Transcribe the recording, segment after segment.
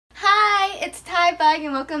TaiBug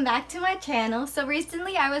and welcome back to my channel. So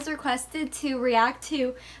recently I was requested to react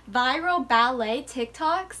to viral ballet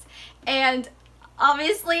TikToks, and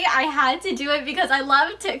obviously I had to do it because I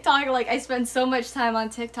love TikTok. Like, I spend so much time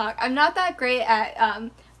on TikTok. I'm not that great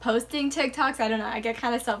at posting TikToks. I don't know, I get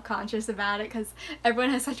kind of self-conscious about it because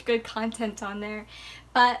everyone has such good content on there.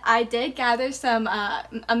 But I did gather some,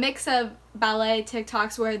 a mix of ballet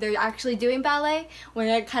TikToks where they're actually doing ballet, where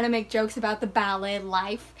they kind of make jokes about the ballet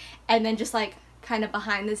life, and then just like kind of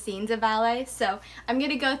behind the scenes of ballet. So I'm going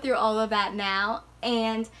to go through all of that now,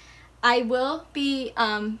 and I will be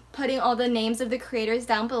putting all the names of the creators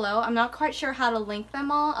down below. I'm not quite sure how to link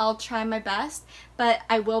them all. I'll try my best, but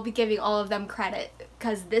I will be giving all of them credit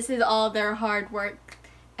because this is all their hard work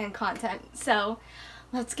and content. So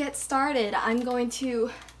let's get started. I'm going to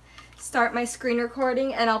start my screen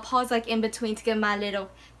recording and I'll pause like in between to give my little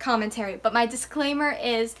commentary. But my disclaimer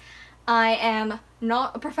is I am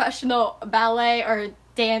not a professional ballet or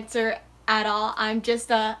dancer at all. I'm just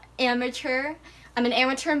a amateur. I'm an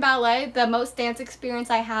amateur in ballet. The most dance experience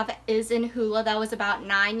I have is in hula. That was about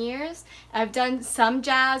 9 years. I've done some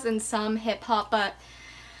jazz and some hip hop, but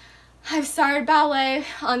I've started ballet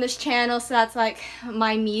on this channel, so that's like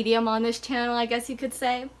my medium on this channel, I guess you could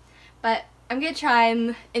say. But I'm gonna try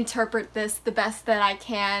and interpret this the best that I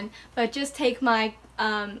can, but just take my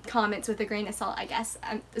comments with a grain of salt, I guess,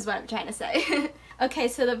 is what I'm trying to say. Okay,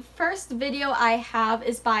 so the first video I have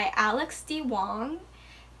is by Alex D. Wong,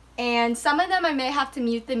 and some of them I may have to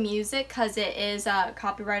mute the music because it is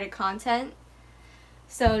copyrighted content.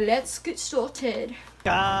 So let's get started.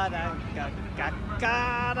 Woo!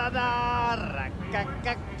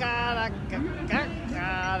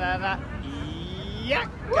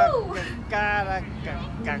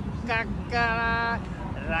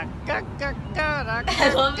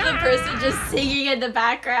 I love the person just singing in the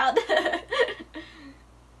background.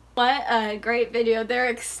 What a great video. Their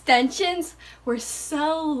extensions were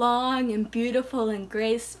so long and beautiful and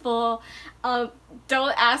graceful.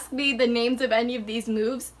 Don't ask me the names of any of these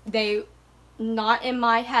moves. They not in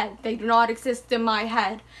my head. They do not exist in my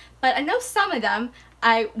head. But I know some of them.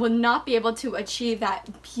 I will not be able to achieve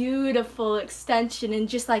that beautiful extension and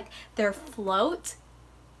just like their float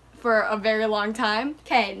for a very long time.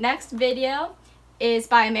 Okay, next video is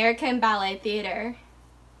by American Ballet Theater.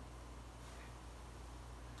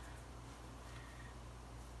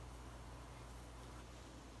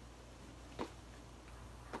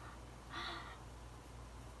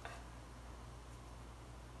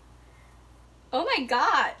 Oh my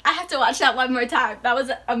god, I have to watch that one more time. That was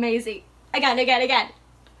amazing. Again. Okay,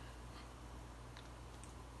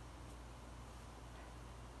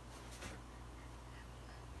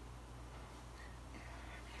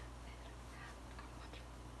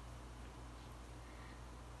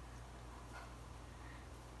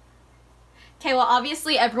 well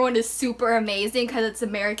obviously everyone is super amazing because it's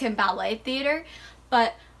American Ballet Theater,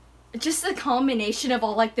 but just the combination of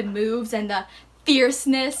all like the moves and the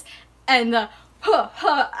fierceness and the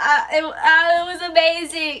it was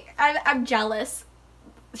amazing. I'm jealous.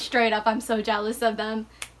 Straight up, I'm so jealous of them.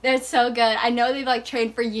 They're so good. I know they've like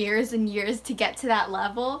trained for years and years to get to that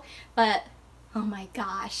level, but oh my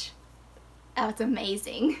gosh, that was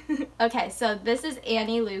amazing. Okay, so this is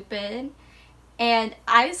Annie Lupin, and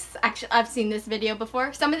I've seen this video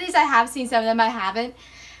before. Some of these I have seen, some of them I haven't.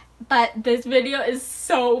 But this video is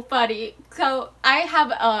so funny. So I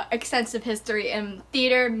have extensive history in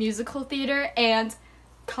theater, musical theater, and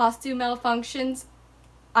costume malfunctions.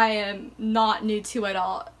 I am not new to it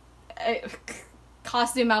all.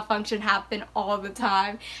 Costume malfunction happen all the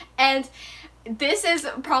time. And this is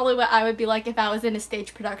probably what I would be like if I was in a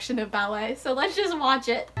stage production of ballet. So let's just watch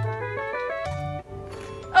it.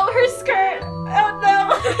 Oh, her skirt! Oh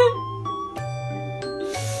no!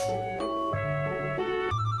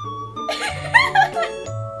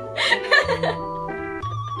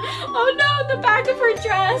 Oh no, the back of her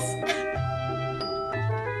dress!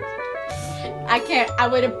 I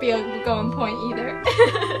wouldn't be able to go on point either.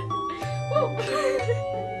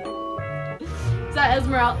 Is that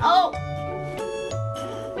Esmeralda? Oh!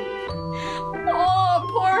 Oh,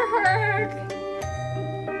 poor her!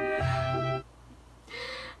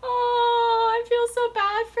 Oh, I feel so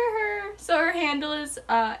bad for her. So her handle is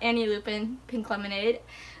Annie Lupin, Pink Lemonade.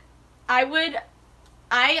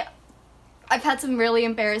 I've had some really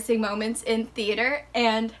embarrassing moments in theater,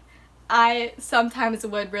 and I sometimes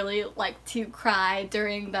would really like to cry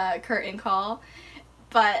during the curtain call,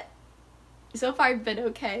 but so far I've been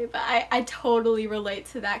okay. But I totally relate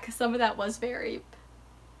to that because some of that was very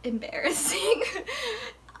embarrassing.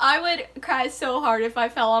 I would cry so hard if I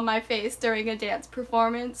fell on my face during a dance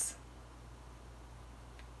performance.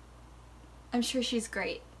 I'm sure she's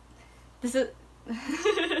great. This is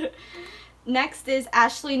next is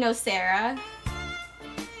Ashley Nocera.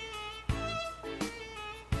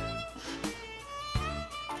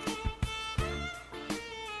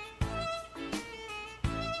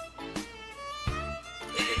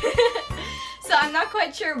 So I'm not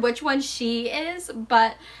quite sure which one she is,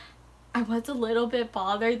 but I was a little bit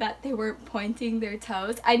bothered that they weren't pointing their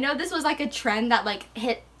toes. I know this was like a trend that like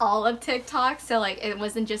hit all of TikTok, so like it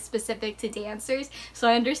wasn't just specific to dancers, so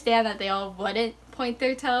I understand that they all wouldn't point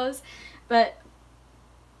their toes, but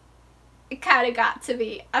it kind of got to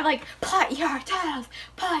me. I'm like, point your toes,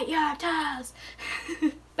 point your toes.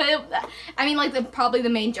 But I mean, like probably the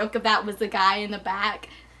main joke of that was the guy in the back.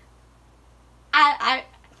 I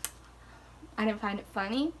didn't find it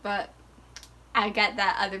funny, but I get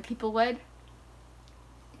that other people would.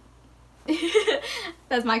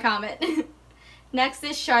 That's my comment. Next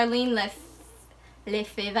is Charlene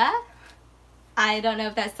Lefebvre. I don't know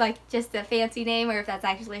if that's like just a fancy name or if that's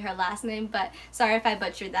actually her last name, but sorry if I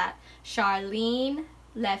butchered that. Charlene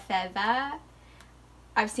Lefebvre.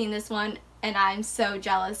 I've seen this one and I'm so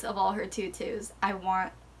jealous of all her tutus. I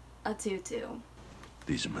want a tutu.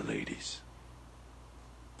 These are my ladies.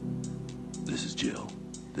 This is Jill.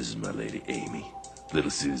 This is my lady Amy. Little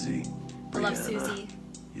Susie. Brianna. I love Susie.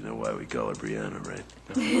 You know why we call her Brianna, right?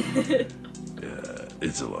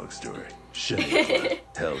 It's a long story. Shania,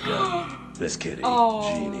 Helga, Miss Kitty,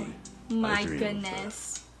 Jeannie. My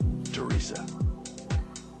goodness. Teresa.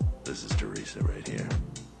 This is Teresa right here.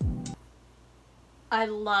 I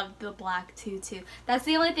love the black tutu. That's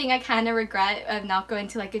the only thing I kind of regret of not going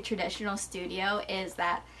to like a traditional studio, is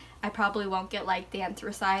that I probably won't get like dance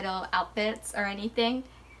recital outfits or anything.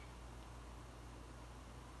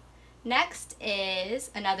 Next is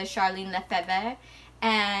another Charlene Lefebvre,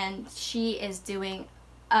 and she is doing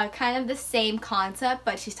kind of the same concept,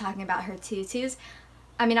 but she's talking about her tutus.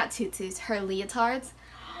 I mean, not tutus, her leotards.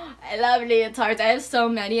 I love leotards. I have so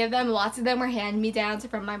many of them. Lots of them were hand-me-downs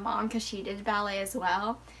from my mom because she did ballet as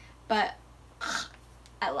well. But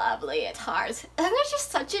I love leotards. And they're just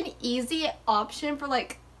such an easy option for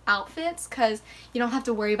like outfits because you don't have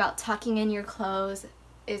to worry about tucking in your clothes.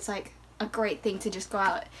 It's like a great thing to just go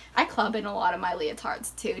out. I club in a lot of my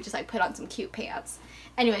leotards too, just like put on some cute pants.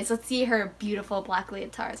 Anyways, let's see her beautiful black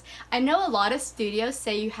leotards. I know a lot of studios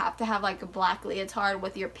say you have to have like a black leotard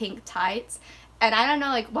with your pink tights, and I don't know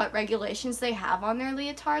like what regulations they have on their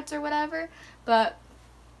leotards or whatever, but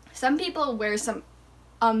some people wear some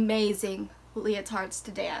amazing leotards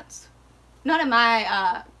to dance. Not in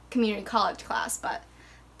my community college class, but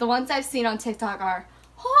the ones I've seen on TikTok are,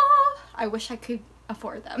 oh, I wish I could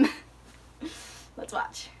afford them. Let's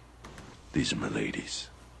watch. These are my ladies.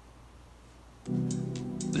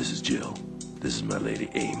 This is Jill. This is my lady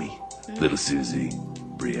Amy. Little Susie.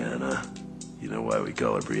 Brianna. You know why we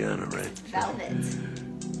call her Brianna, right? Velvet.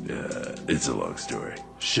 It's a long story.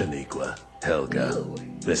 Shaniqua. Helga. Ooh.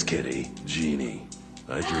 Miss Kitty. Jeannie.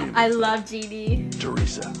 I dream. I love Jeannie.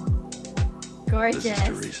 Teresa. Gorgeous. This is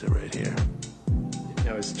Teresa right here.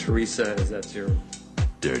 Now is Teresa, is that your...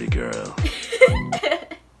 Dirty girl.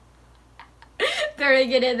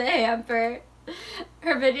 Throwing it in the hamper.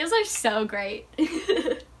 Her videos are so great.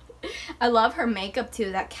 I love her makeup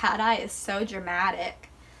too. That cat eye is so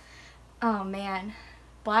dramatic. Oh man.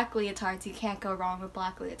 Black leotards. You can't go wrong with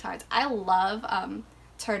black leotards. I love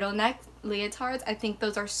turtleneck leotards. I think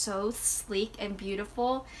those are so sleek and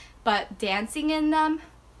beautiful. But dancing in them,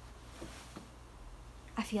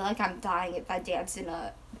 I feel like I'm dying if I dance in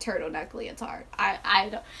a turtleneck leotard.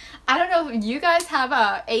 I don't know if you guys have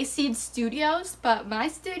AC'd studios, but my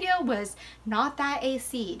studio was not that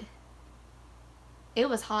AC'd. It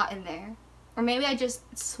was hot in there. Or maybe I just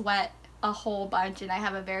sweat a whole bunch and I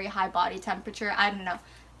have a very high body temperature. I don't know.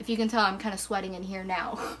 If you can tell, I'm kind of sweating in here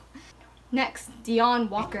now. Next, Dion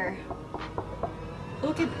Walker.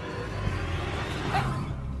 Look at...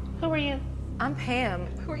 Who are you? I'm Pam.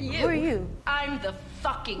 Who are you? Who are you? I'm the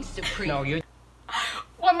fucking supreme. No, you're...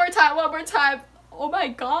 One more time, one more time. Oh my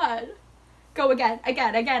god. Go again,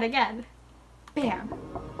 again, again, again. Bam.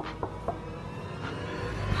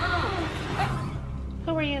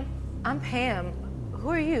 Who are you? I'm Pam. Who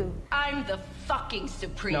are you? I'm the fucking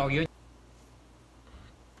supreme. No, you're...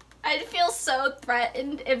 I'd feel so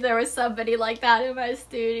threatened if there was somebody like that in my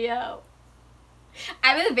studio.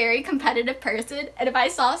 I'm a very competitive person, and if I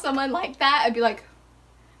saw someone like that, I'd be like,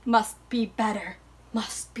 must be better.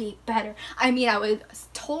 Must be better. I mean, I would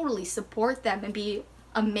totally support them and be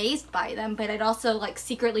amazed by them, but I'd also like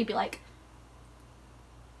secretly be like,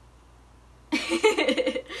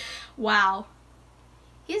 wow,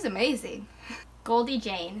 he's amazing. Goldie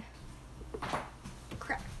Jane.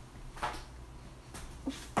 Crap.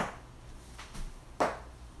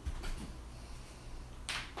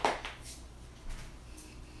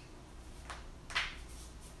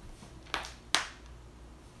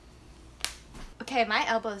 Okay, my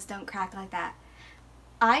elbows don't crack like that.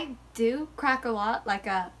 I do crack a lot like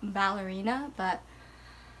a ballerina, but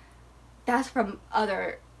that's from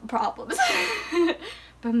other problems.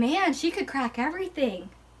 But man, she could crack everything.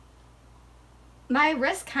 My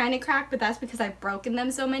wrists kind of crack, but that's because I've broken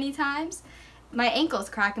them so many times. My ankles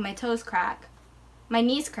crack and my toes crack. My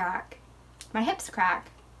knees crack. My hips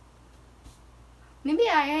crack. Maybe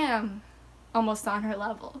I am almost on her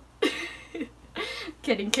level.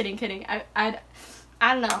 Kidding. I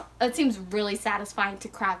don't know. It seems really satisfying to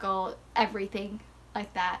crackle everything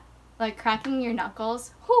like that. Like cracking your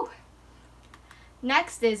knuckles. Whew.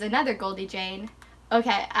 Next is another Goldie Jane.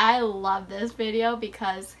 Okay, I love this video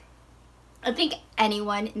because I think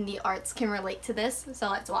anyone in the arts can relate to this. So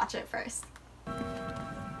let's watch it first.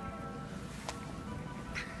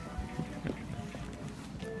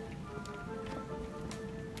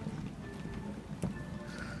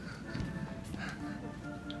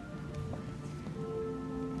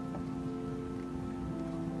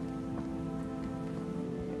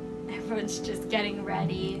 Everyone's just getting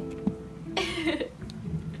ready.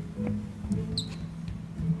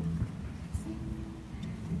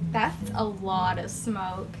 That's a lot of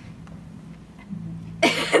smoke.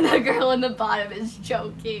 And the girl in the bottom is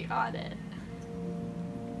choking on it.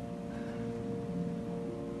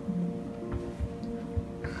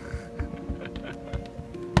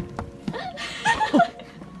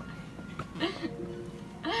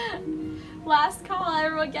 Last call,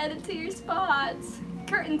 everyone get into your spots.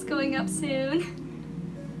 Curtains going up soon.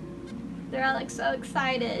 They're all like so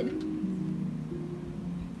excited.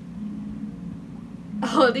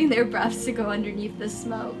 Holding their breaths to go underneath the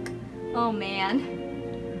smoke. Oh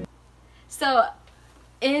man. So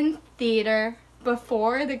in theater,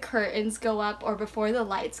 before the curtains go up or before the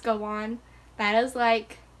lights go on, that is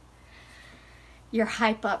like your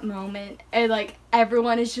hype up moment. And like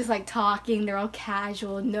everyone is just like talking, they're all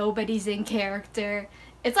casual, nobody's in character.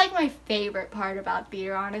 It's like my favorite part about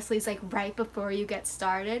theater, honestly. It's like right before you get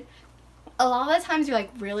started. A lot of the times you're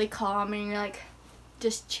like really calm and you're like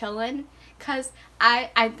just chilling. Because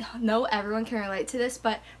I know everyone can relate to this,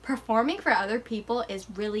 but performing for other people is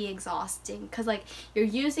really exhausting. Because like you're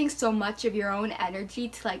using so much of your own energy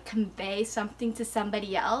to like convey something to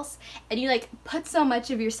somebody else. And you like put so much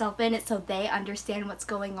of yourself in it so they understand what's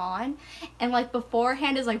going on. And like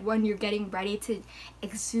beforehand is like when you're getting ready to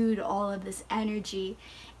exude all of this energy.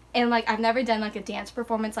 And like I've never done like a dance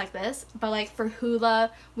performance like this, but like for hula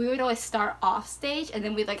we would always start off stage and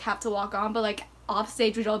then we'd like have to walk on, but like off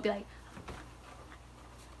stage we'd all be like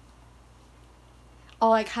all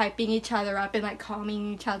like hyping each other up and like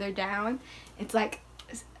calming each other down. It's like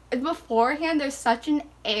beforehand there's such an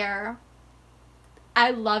air. I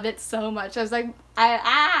love it so much. I was like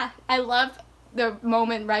I love the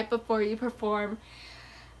moment right before you perform.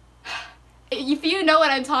 If you know what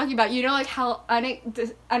I'm talking about, you know like how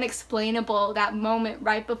unexplainable that moment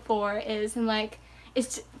right before is, and like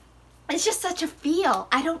it's just such a feel.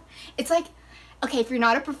 It's like, okay, if you're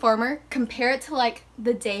not a performer, compare it to like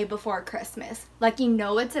the day before Christmas. Like you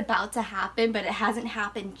know it's about to happen, but it hasn't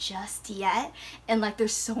happened just yet. And like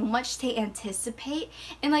there's so much to anticipate.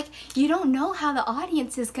 And like you don't know how the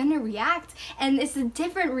audience is gonna react. And it's a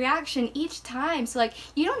different reaction each time. So like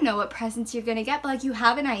you don't know what presents you're gonna get, but like you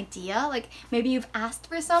have an idea. Like maybe you've asked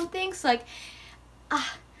for something. So like,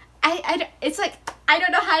 it's like, I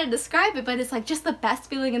don't know how to describe it, but it's like just the best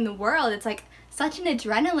feeling in the world. It's like such an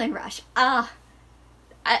adrenaline rush.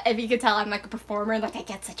 If you could tell, I'm like a performer, like I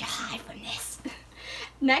get such a high from this.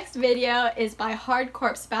 Next video is by Hard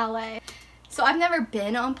Corpse Ballet. So I've never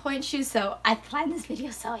been on point shoes, so I find this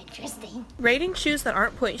video so interesting. Rating shoes that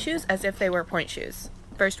aren't point shoes as if they were point shoes.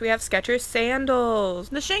 First we have Skechers sandals.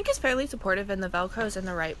 The shank is fairly supportive and the Velcro is in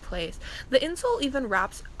the right place. The insole even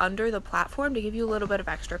wraps under the platform to give you a little bit of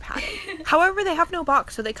extra padding. However, they have no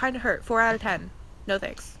box, so they kind of hurt. 4 out of 10. No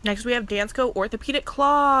thanks. Next we have Dansko orthopedic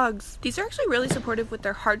clogs. These are actually really supportive with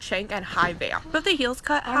their hard shank and high vamp. But the heels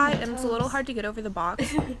cut high and it's a little hard to get over the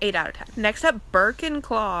box. 8 out of 10. Next up, Birkin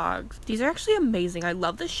clogs. These are actually amazing. I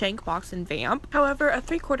love the shank, box, and vamp. However, a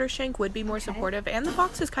 3/4 shank would be more supportive and the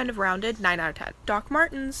box is kind of rounded. 9 out of 10. Doc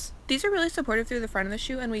Martens. These are really supportive through the front of the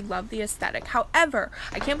shoe and we love the aesthetic. However,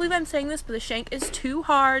 I can't believe I'm saying this, but the shank is too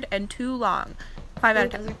hard and too long. 5 out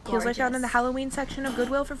of 10. Heels I found in the Halloween section of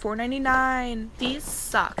Goodwill for $4.99. These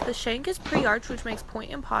suck. The shank is pre-arched, which makes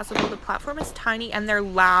point impossible. The platform is tiny and they're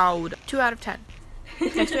loud. 2 out of 10.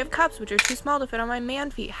 Next we have cups, which are too small to fit on my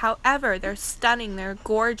man feet. However, they're stunning. They're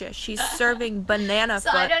gorgeous. She's serving banana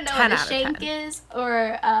foot. So I don't know 10 what a out of shank 10. is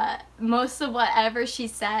or most of whatever she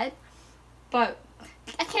said, but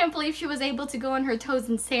I can't believe she was able to go on her toes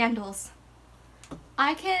in sandals.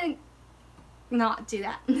 I can not do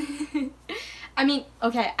that. I mean,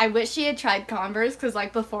 okay, I wish she had tried Converse, because,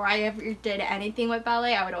 like, before I ever did anything with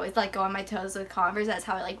ballet, I would always, like, go on my toes with Converse. That's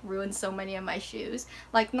how I, like, ruined so many of my shoes.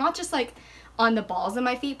 Like, not just, like, on the balls of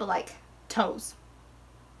my feet, but, like, toes.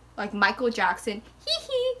 Like, Michael Jackson,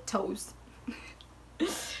 hee-hee, toes.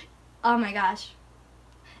 Oh, my gosh.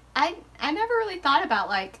 I never really thought about,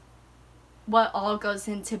 like, what all goes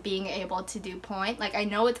into being able to do pointe. Like, I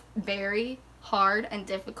know it's very hard and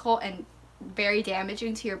difficult and very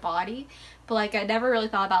damaging to your body, but like I never really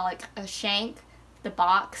thought about like a shank, the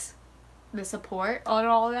box, the support, and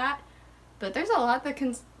all of that. But there's a lot that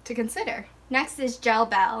to consider. Next is gel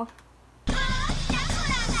bell.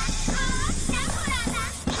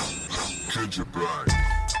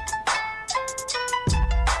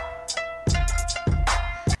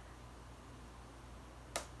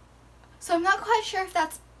 So I'm not quite sure if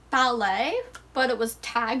that's ballet, but it was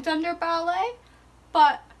tagged under ballet.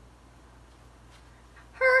 But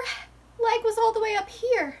her leg was all the way up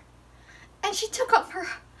here, and she took off her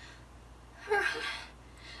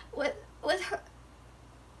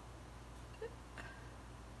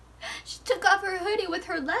she took off her hoodie with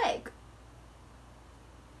her leg.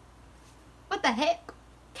 What the heck?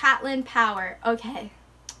 Catelyn Power. Okay,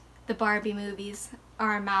 the Barbie movies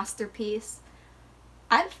are a masterpiece.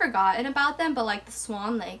 I'd forgotten about them, but like the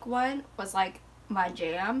Swan Lake one was like my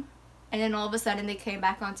jam, and then all of a sudden they came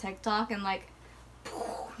back on TikTok, and like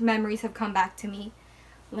memories have come back to me.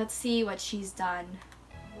 Let's see what she's done.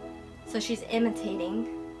 So she's imitating.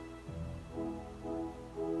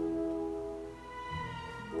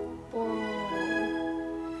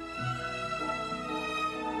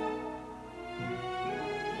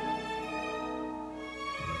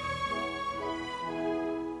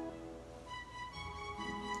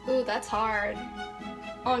 Ooh, that's hard.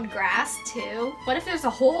 On grass too? What if there's a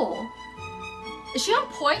hole? Is she on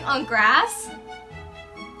point on grass?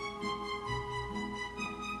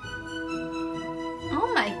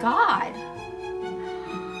 Oh my god.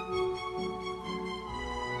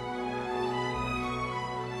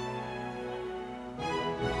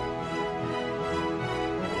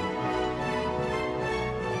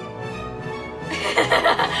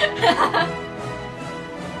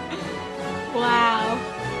 Wow.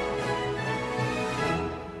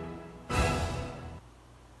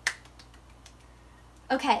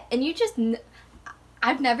 Okay, and you just...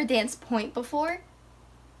 I've never danced point before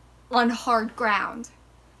on hard ground.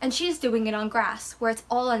 And she's doing it on grass, where it's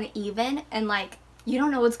all uneven and like you don't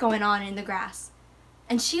know what's going on in the grass.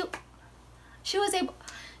 And she was able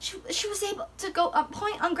to go up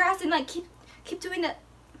point on grass and like keep doing it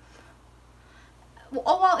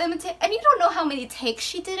all while imitating. And you don't know how many takes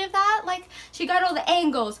she did of that. Like she got all the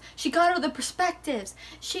angles, she got all the perspectives.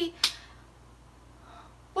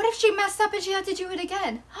 What if she messed up and she had to do it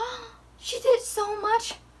again? She did so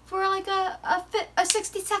much for like a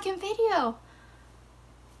 60-second video.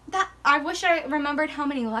 That I wish I remembered how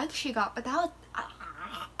many likes she got, but that was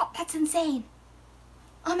that's insane.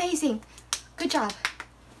 Amazing. Good job.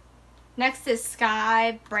 Next is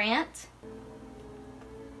Sky Brandt.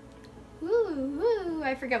 Ooh,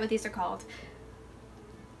 I forget what these are called.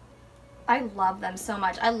 I love them so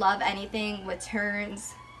much. I love anything with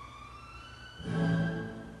turns.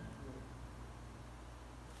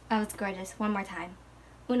 Oh, it's gorgeous. One more time.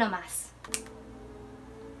 Uno más.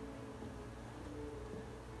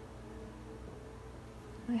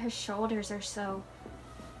 Her shoulders are so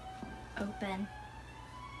open.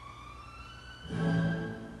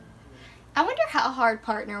 I wonder how hard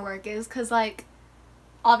partner work is, because like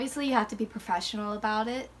obviously you have to be professional about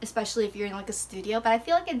it, especially if you're in like a studio, but I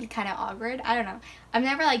feel like it'd be kind of awkward. I don't know. I've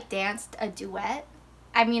never like danced a duet.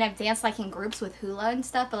 I mean, I've danced like in groups with hula and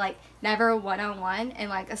stuff, but like never one-on-one. And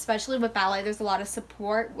like especially with ballet, there's a lot of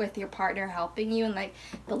support with your partner helping you and like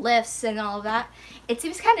the lifts and all of that. It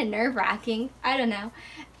seems kind of nerve-wracking. I don't know.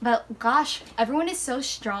 But gosh, everyone is so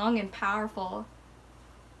strong and powerful.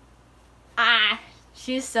 Ah,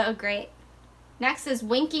 she's so great. Next is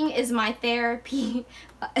Winking is My Therapy.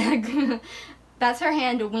 That's her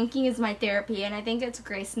hand. Winking is My Therapy, and I think it's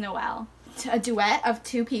Grace Noel. A duet of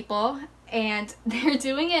two people, and they're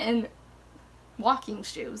doing it in walking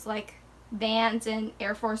shoes, like Vans and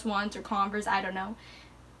Air Force Ones or Converse, I don't know.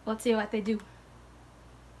 Let's see what they do.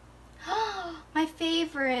 My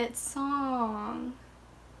favorite song.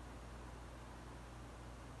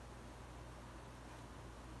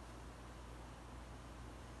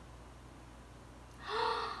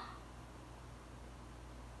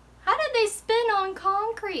 How did they spin on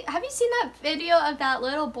concrete? Have you seen that video of that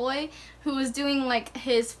little boy who was doing like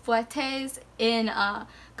his fletes in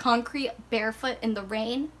concrete barefoot in the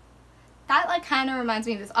rain? that like kind of reminds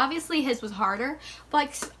me of this. Obviously his was harder, but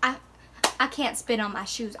like I can't spin on my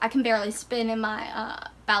shoes. I can barely spin in my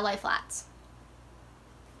ballet flats.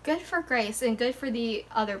 Good for Grace and good for the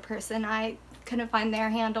other person. I couldn't find their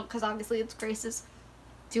handle because obviously it's Grace's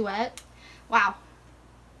duet. Wow.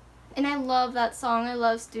 And I love that song. I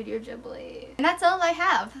love Studio Ghibli. And that's all I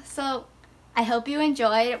have. So I hope you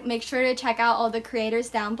enjoyed. Make sure to check out all the creators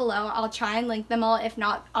down below. I'll try and link them all. If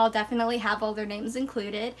not, I'll definitely have all their names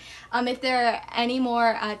included. If there are any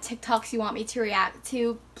more TikToks you want me to react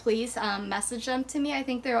to, please message them to me. I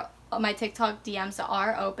think my TikTok DMs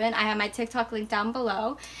are open. I have my TikTok link down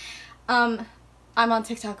below. I'm on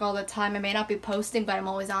TikTok all the time. I may not be posting, but I'm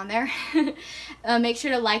always on there. Make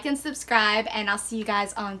sure to like and subscribe, and I'll see you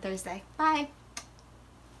guys on Thursday. Bye!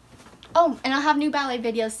 Oh, and I'll have new ballet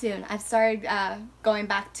videos soon. I've started going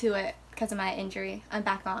back to it because of my injury. I'm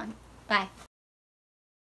back on. Bye.